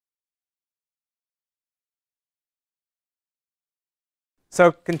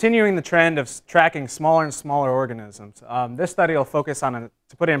So continuing the trend of tracking smaller and smaller organisms, this study will focus on,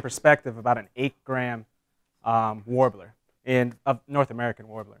 to put it in perspective, about an 8-gram warbler, a North American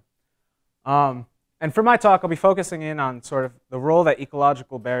warbler. And for my talk, I'll be focusing in on sort of the role that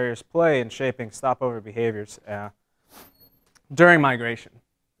ecological barriers play in shaping stopover behaviors during migration,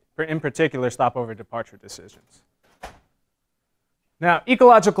 in particular stopover departure decisions. Now,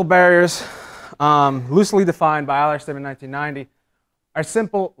 ecological barriers, loosely defined by Alstom in 1990, are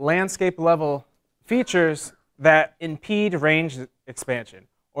simple landscape-level features that impede range expansion,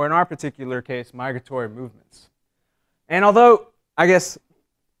 or in our particular case, migratory movements. And although, I guess,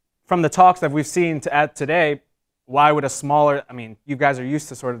 from the talks that we've seen to add today, why would a smaller, I mean, you guys are used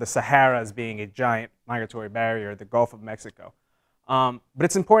to sort of the Sahara as being a giant migratory barrier, the Gulf of Mexico. But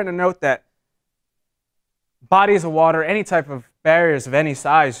it's important to note that bodies of water, any type of barriers of any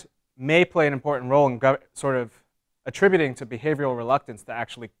size, may play an important role in sort of attributing to behavioral reluctance to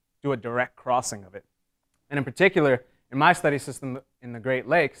actually do a direct crossing of it. And in particular, in my study system in the Great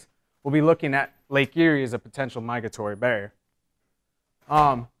Lakes, we'll be looking at Lake Erie as a potential migratory barrier.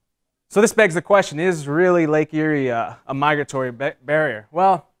 So this begs the question, is really Lake Erie a migratory barrier?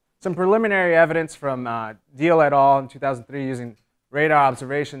 Well, some preliminary evidence from Deal et al. In 2003 using radar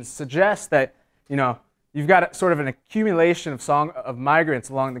observations suggests that, you know, you've got sort of an accumulation of migrants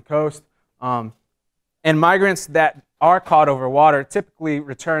along the coast, and migrants that are caught over water typically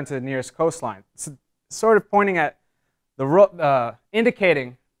return to the nearest coastline. It's sort of pointing at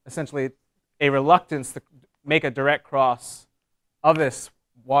indicating essentially a reluctance to make a direct cross of this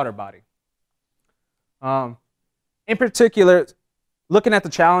water body. In particular, looking at the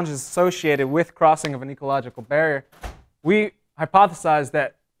challenges associated with crossing of an ecological barrier, we hypothesized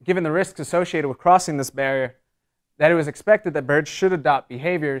that given the risks associated with crossing this barrier, that it was expected that birds should adopt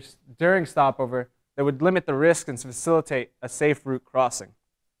behaviors during stopover that would limit the risk and facilitate a safe route crossing.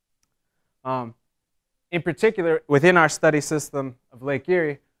 In particular, within our study system of Lake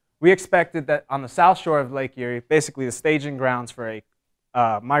Erie, we expected that on the south shore of Lake Erie, basically the staging grounds for a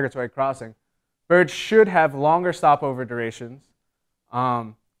migratory crossing, birds should have longer stopover durations,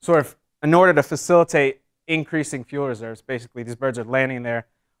 sort of in order to facilitate increasing fuel reserves. Basically, these birds are landing there,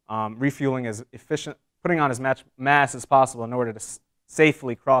 refueling as efficient, putting on as much mass as possible in order to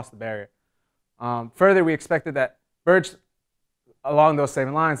safely cross the barrier. Further, we expected that birds, along those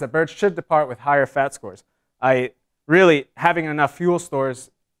same lines, that birds should depart with higher fat scores. Really, having enough fuel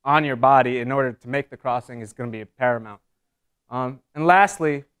stores on your body in order to make the crossing is going to be paramount. And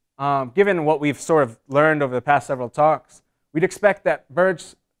lastly, given what we've sort of learned over the past several talks, we'd expect that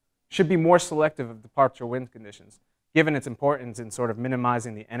birds should be more selective of departure wind conditions, given its importance in sort of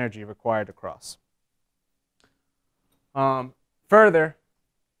minimizing the energy required to cross. Further,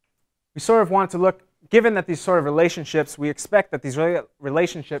 we sort of want to look, given that these sort of relationships, we expect that these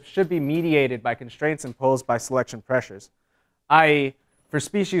relationships should be mediated by constraints imposed by selection pressures, i.e., for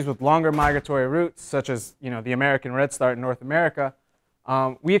species with longer migratory routes, such as the American redstart in North America,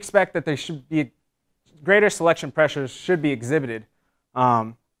 we expect that there should be greater selection pressures should be exhibited,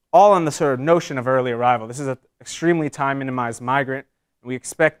 all on the sort of notion of early arrival. This is an extremely time-minimized migrant, and we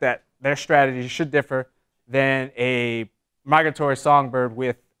expect that their strategy should differ than a migratory songbird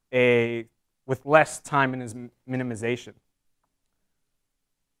with less time minimization.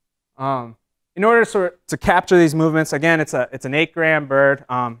 In order to capture these movements, again, it's an 8-gram bird.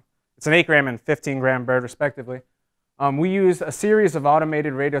 It's an 8-gram and 15-gram bird, respectively. We use a series of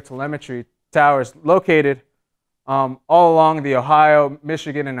automated radio telemetry towers located all along the Ohio,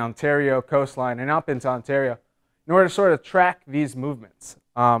 Michigan, and Ontario coastline and up into Ontario in order to sort of track these movements.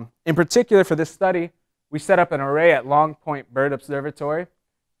 In particular, for this study, we set up an array at Long Point Bird Observatory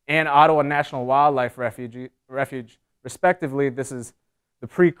and Ottawa National Wildlife Refuge, respectively. This is the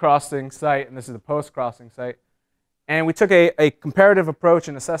pre-crossing site, and this is the post-crossing site. And we took a comparative approach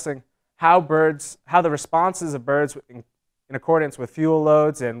in assessing how the responses of birds in accordance with fuel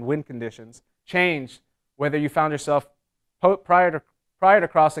loads and wind conditions changed whether you found yourself prior to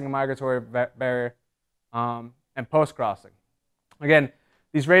crossing a migratory barrier and post-crossing. Again,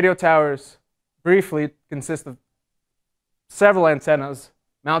 these radio towers briefly consist of several antennas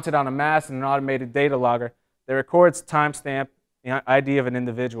mounted on a mast and an automated data logger that records timestamp, the ID of an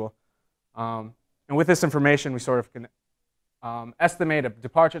individual. And with this information, we sort of can estimate a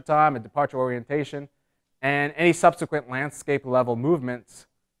departure time, a departure orientation, and any subsequent landscape level movements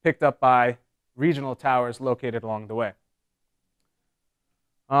picked up by regional towers located along the way.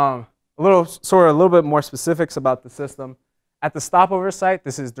 A little bit more specifics about the system. At the stopover site,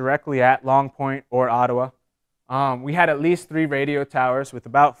 this is directly at Long Point or Ottawa. We had at least 3 radio towers with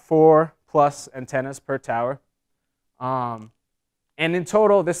about 4+ antennas per tower. And in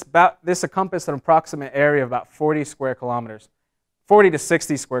total, this encompassed an approximate area of about 40 square kilometers, 40 to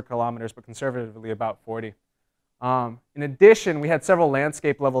 60 square kilometers, but conservatively about 40. In addition, we had several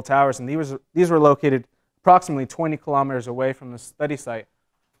landscape level towers, and these were located approximately 20 kilometers away from the study site.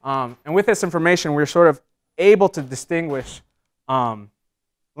 And with this information, we were sort of able to distinguish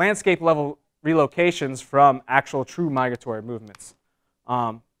landscape level relocations from actual true migratory movements,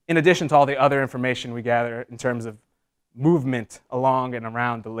 in addition to all the other information we gather in terms of movement along and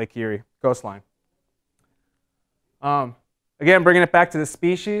around the Lake Erie coastline. Again, bringing it back to the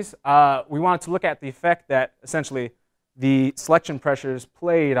species, we wanted to look at the effect that essentially the selection pressures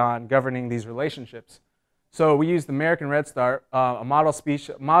played on governing these relationships. So we used the American redstart, a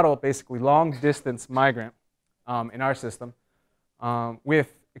model basically long distance migrant in our system,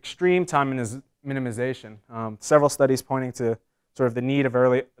 with extreme time minimization. Several studies pointing to sort of the need of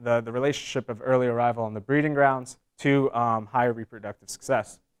the relationship of early arrival on the breeding grounds to higher reproductive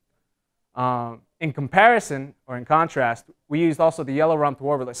success. In comparison, or in contrast, we used also the yellow-rumped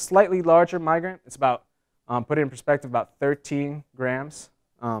warbler, a slightly larger migrant. It's about, put it in perspective, about 13 grams,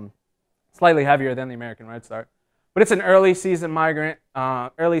 slightly heavier than the American redstart. But it's an early season migrant,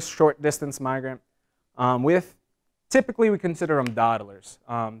 early short distance migrant, with, typically we consider them dawdlers.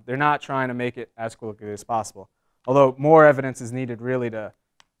 They're not trying to make it as quickly as possible, although more evidence is needed really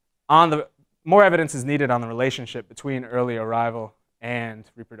more evidence is needed on the relationship between early arrival and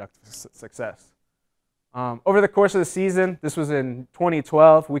reproductive success. Over the course of the season, this was in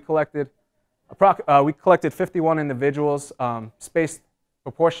 2012, we collected 51 individuals spaced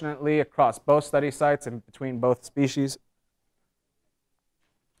proportionately across both study sites and between both species.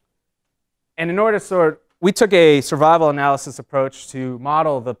 And in order to we took a survival analysis approach to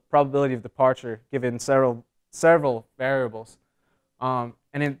model the probability of departure given several variables. And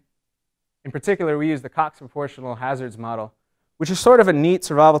in particular, we used the Cox proportional hazards model, which is sort of a neat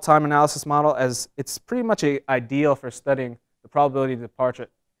survival time analysis model, as it's pretty much ideal for studying the probability of departure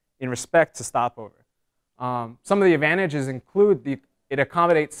in respect to stopover. Some of the advantages include it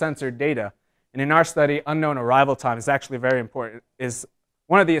accommodates censored data. And in our study, unknown arrival time is actually very important. Is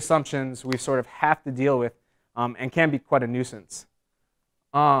one of the assumptions we sort of have to deal with and can be quite a nuisance.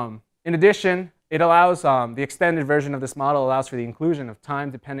 In addition, it allows, the extended version of this model allows for the inclusion of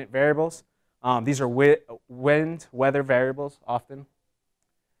time-dependent variables. These are wind, weather variables often.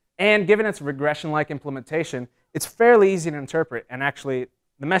 And given its regression-like implementation, it's fairly easy to interpret, and actually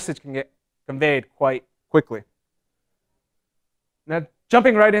the message can get conveyed quite quickly. Now,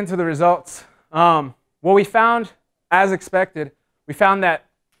 jumping right into the results, what we found, as expected, we found that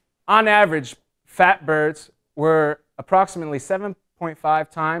on average, fat birds were approximately 7.5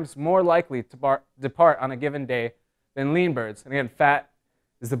 times more likely to depart on a given day than lean birds. And again, fat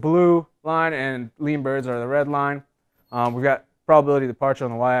is the blue line and lean birds are the red line. We've got probability of departure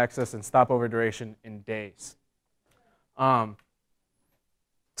on the y-axis and stopover duration in days. So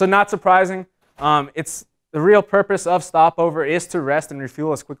not surprising, the real purpose of stopover is to rest and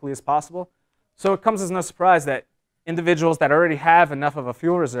refuel as quickly as possible. So it comes as no surprise that individuals that already have enough of a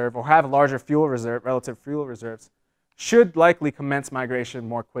fuel reserve or have a larger fuel reserve, relative fuel reserves, should likely commence migration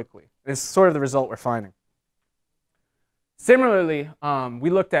more quickly. It's sort of the result we're finding. Similarly, we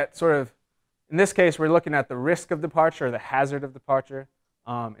looked at sort of, in this case, we're looking at the risk of departure or the hazard of departure.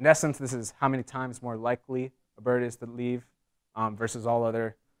 In essence, this is how many times more likely a bird is to leave versus all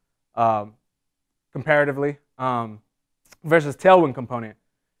other, comparatively, versus tailwind component.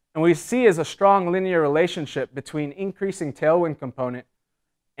 And we see is a strong linear relationship between increasing tailwind component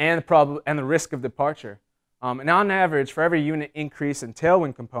and the risk of departure. And on average, for every unit increase in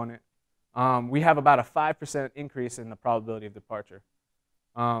tailwind component, we have about a 5% increase in the probability of departure.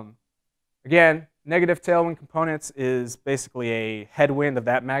 Again, negative tailwind components is basically a headwind of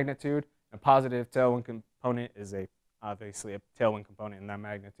that magnitude. A positive tailwind component is obviously a tailwind component in that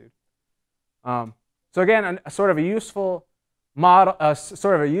magnitude. So again, a sort of a useful model,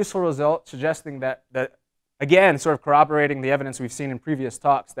 sort of a useful result suggesting that again, sort of corroborating the evidence we've seen in previous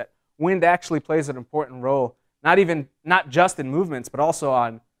talks that wind actually plays an important role, not just in movements, but also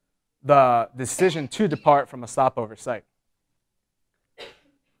on the decision to depart from a stopover site.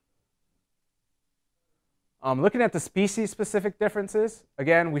 Looking at the species-specific differences,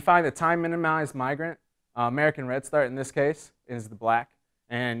 again, we find the time-minimized migrant, American redstart in this case, is the black,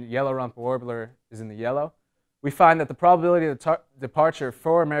 and yellow-rumped warbler is in the yellow. We find that the probability of departure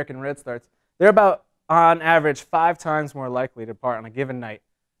for American redstarts, they're about, on average, 5 times more likely to depart on a given night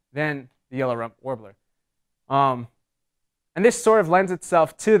than the yellow-rumped warbler. And this sort of lends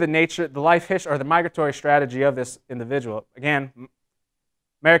itself to the life history, or the migratory strategy of this individual. Again,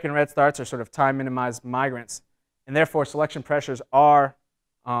 American redstarts are sort of time-minimized migrants and therefore selection pressures are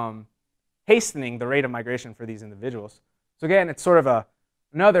hastening the rate of migration for these individuals. So again, it's sort of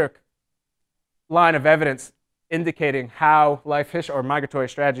another line of evidence indicating how life history or migratory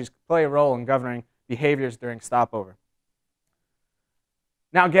strategies play a role in governing behaviors during stopover.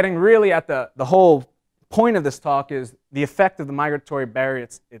 Now, getting really at the whole point of this talk is the effect of the migratory barrier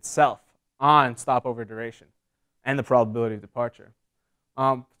itself on stopover duration and the probability of departure.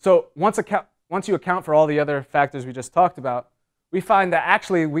 So once you account for all the other factors we just talked about, we find that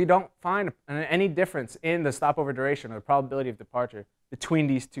actually we don't find any difference in the stopover duration or the probability of departure between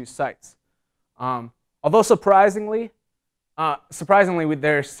these two sites. Although surprisingly,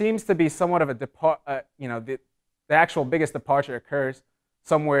 there seems to be somewhat of a the actual biggest departure occurs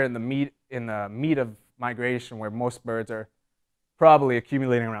somewhere in the meat of migration, where most birds are probably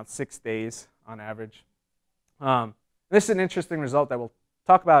accumulating around 6 days on average. This is an interesting result that we'll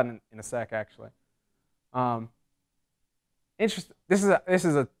talk about in a sec, actually. This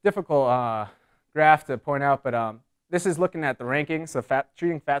is a difficult graph to point out, but this is looking at the rankings, so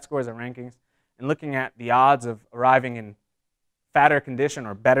treating fat scores and rankings, and looking at the odds of arriving in fatter condition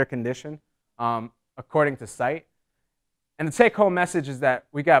or better condition according to site. And the take-home message is that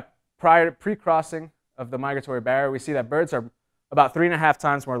we got pre-crossing of the migratory barrier, we see that birds are about 3.5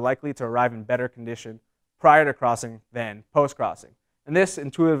 times more likely to arrive in better condition prior to crossing than post-crossing. And this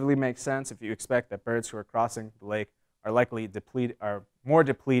intuitively makes sense if you expect that birds who are crossing the lake are more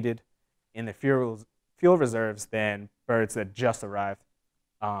depleted in the fuel reserves than birds that just arrived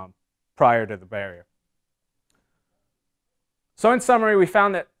prior to the barrier. So in summary, we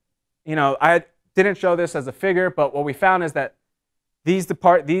found that, I didn't show this as a figure, but what we found is that these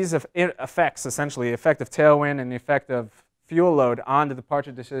effects, essentially the effect of tailwind and the effect of fuel load on the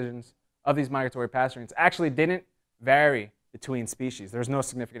departure decisions of these migratory passerines, actually didn't vary between species. There's no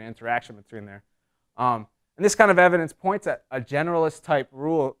significant interaction between there. And this kind of evidence points at a generalist type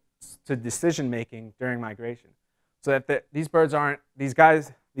rule to decision making during migration, so that these birds are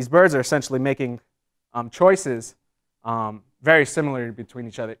essentially making choices very similar between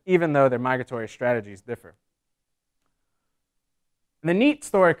each other, even though their migratory strategies differ. And the neat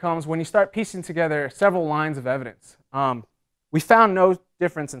story comes when you start piecing together several lines of evidence. We found no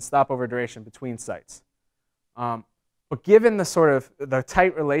difference in stopover duration between sites. But given the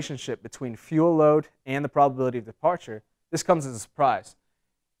tight relationship between fuel load and the probability of departure, this comes as a surprise.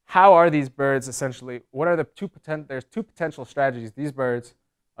 How are these birds essentially, what are there's two potential strategies these birds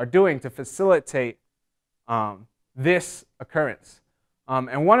are doing to facilitate this occurrence.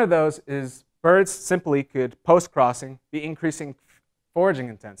 And one of those is birds simply could, post-crossing, be increasing foraging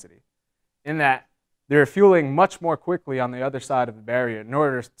intensity, in that they're fueling much more quickly on the other side of the barrier in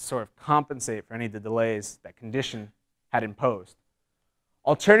order to sort of compensate for any of the delays that condition had imposed.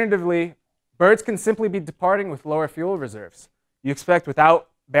 Alternatively, birds can simply be departing with lower fuel reserves. You expect, without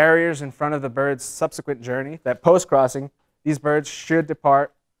barriers in front of the bird's subsequent journey, that post-crossing, these birds should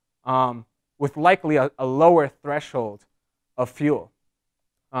depart with likely a lower threshold of fuel.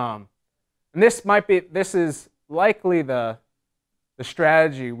 And this is likely the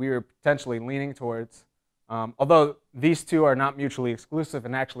strategy we were potentially leaning towards, although these two are not mutually exclusive,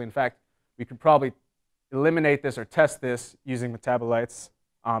 and actually, in fact, we could probably eliminate this or test this using metabolites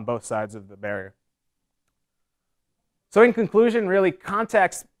on both sides of the barrier. So in conclusion, really,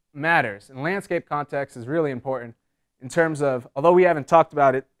 context matters, and landscape context is really important in terms of, although we haven't talked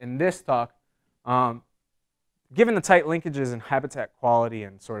about it in this talk, given the tight linkages in habitat quality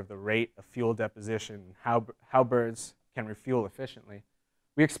and sort of the rate of fuel deposition and how birds can refuel efficiently,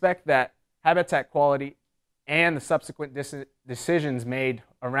 we expect that habitat quality and the subsequent decisions made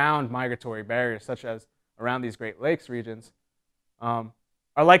around migratory barriers, such as around these Great Lakes regions, are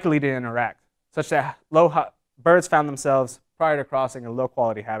likely to interact, such that birds found themselves prior to crossing in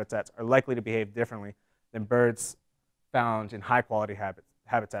low-quality habitats are likely to behave differently than birds found in high-quality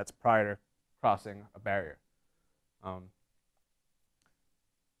habitats prior to crossing a barrier. And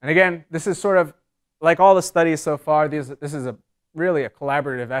again, this is sort of like all the studies so far. This is really a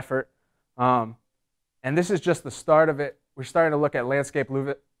collaborative effort, and this is just the start of it. We're starting to look at landscape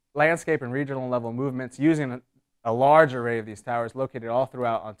and regional level movements using a large array of these towers located all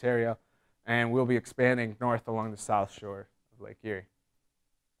throughout Ontario, and we'll be expanding north along the south shore of Lake Erie.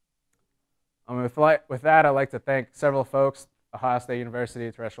 With that, I'd like to thank several folks, Ohio State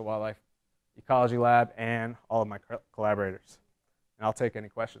University, Terrestrial Wildlife Ecology Lab, and all of my collaborators. And I'll take any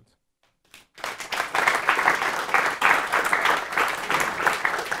questions.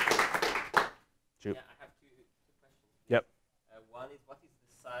 Shoot. Yeah, I have two questions. Yep. One is, what is the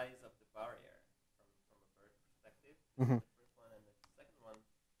size of the barrier from a bird perspective? Mm-hmm. The first one, and the second one,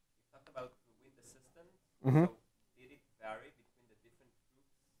 you talked about the wind assistance. Mm-hmm. So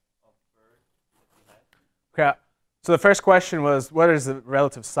Okay. So the first question was, what is the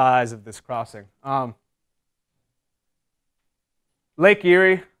relative size of this crossing? Lake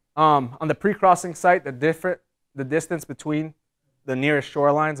Erie, on the pre-crossing site, the distance between the nearest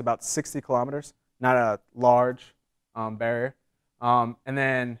shoreline is about 60 kilometers, not a large barrier. And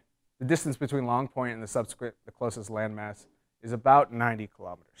then the distance between Long Point and the closest landmass is about 90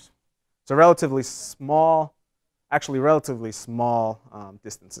 kilometers. So relatively small, actually relatively small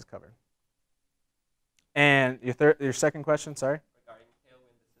distances covered. And your second question, sorry? Regarding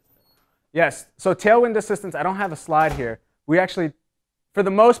tailwind assistance. Yes, so tailwind assistance, I don't have a slide here. We actually, for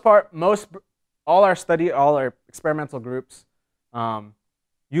the most part, all our experimental groups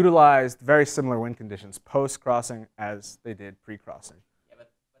utilized very similar wind conditions post-crossing as they did pre-crossing. Yeah, but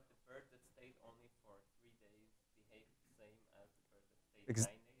the bird that stayed only for 3 days behaved the same as the bird that stayed 9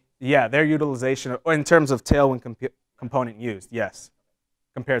 days? Yeah, their utilization, in terms of tailwind component used, yes,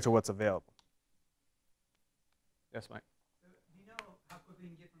 compared to what's available. Yes, Mike? So do you know how quickly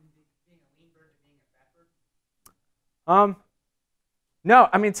you can get from being a lean bird to being a fat bird? No,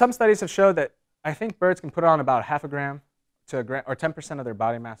 I mean, some studies have showed that I think birds can put on about half a gram to a gram, or 10% of their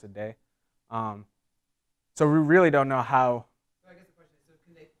body mass a day. So we really don't know how. So I guess the question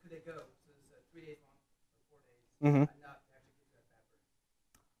is, so could they go? So it's 3 days long or 4 days, Mm-hmm. enough to actually get to that fat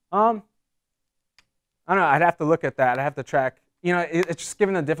bird? I don't know. I'd have to look at that. I'd have to track. You know, it's just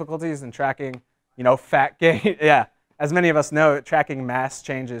given the difficulties in tracking, you know, fat gain. Yeah, as many of us know, tracking mass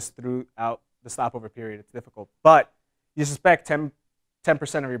changes throughout the stopover period. It's difficult, but you suspect 10%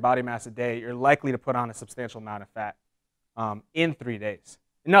 of your body mass a day, you're likely to put on a substantial amount of fat in 3 days.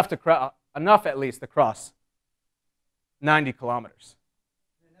 Enough at least to cross 90 kilometers.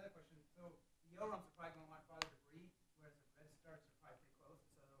 And another question, so the yellow-rumped are probably going to want farther to breed, whereas the redstarts are probably pretty close.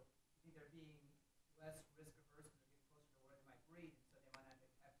 So you think they're being less risk averse because they're getting closer to where they might breed, so they might not have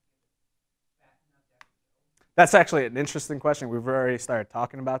to get fat enough to actually go? That's actually an interesting question. We've already started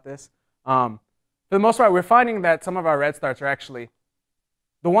talking about this. For the most part, we're finding that some of our redstarts are actually,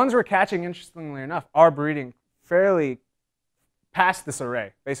 the ones we're catching, interestingly enough, are breeding fairly past this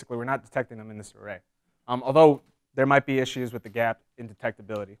array. Basically, we're not detecting them in this array. Although there might be issues with the gap in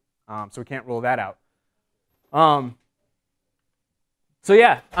detectability. So we can't rule that out. So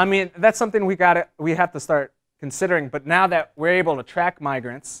yeah, I mean, that's something we have to start considering. But now that we're able to track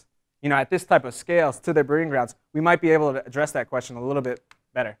migrants, you know, at this type of scales to their breeding grounds, we might be able to address that question a little bit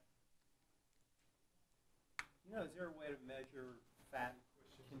better. You know, is there a way to measure fat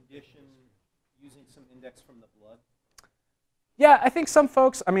condition using some index from the blood? Yeah, I think some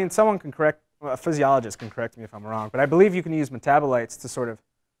folks, I mean, someone can correct, a physiologist can correct me if I'm wrong, but I believe you can use metabolites to sort of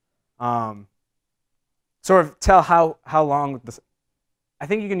tell how long this, I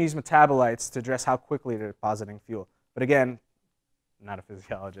think you can use metabolites to address how quickly they're depositing fuel. But again, I'm not a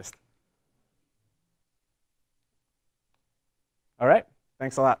physiologist. All right,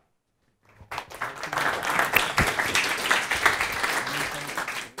 thanks a lot.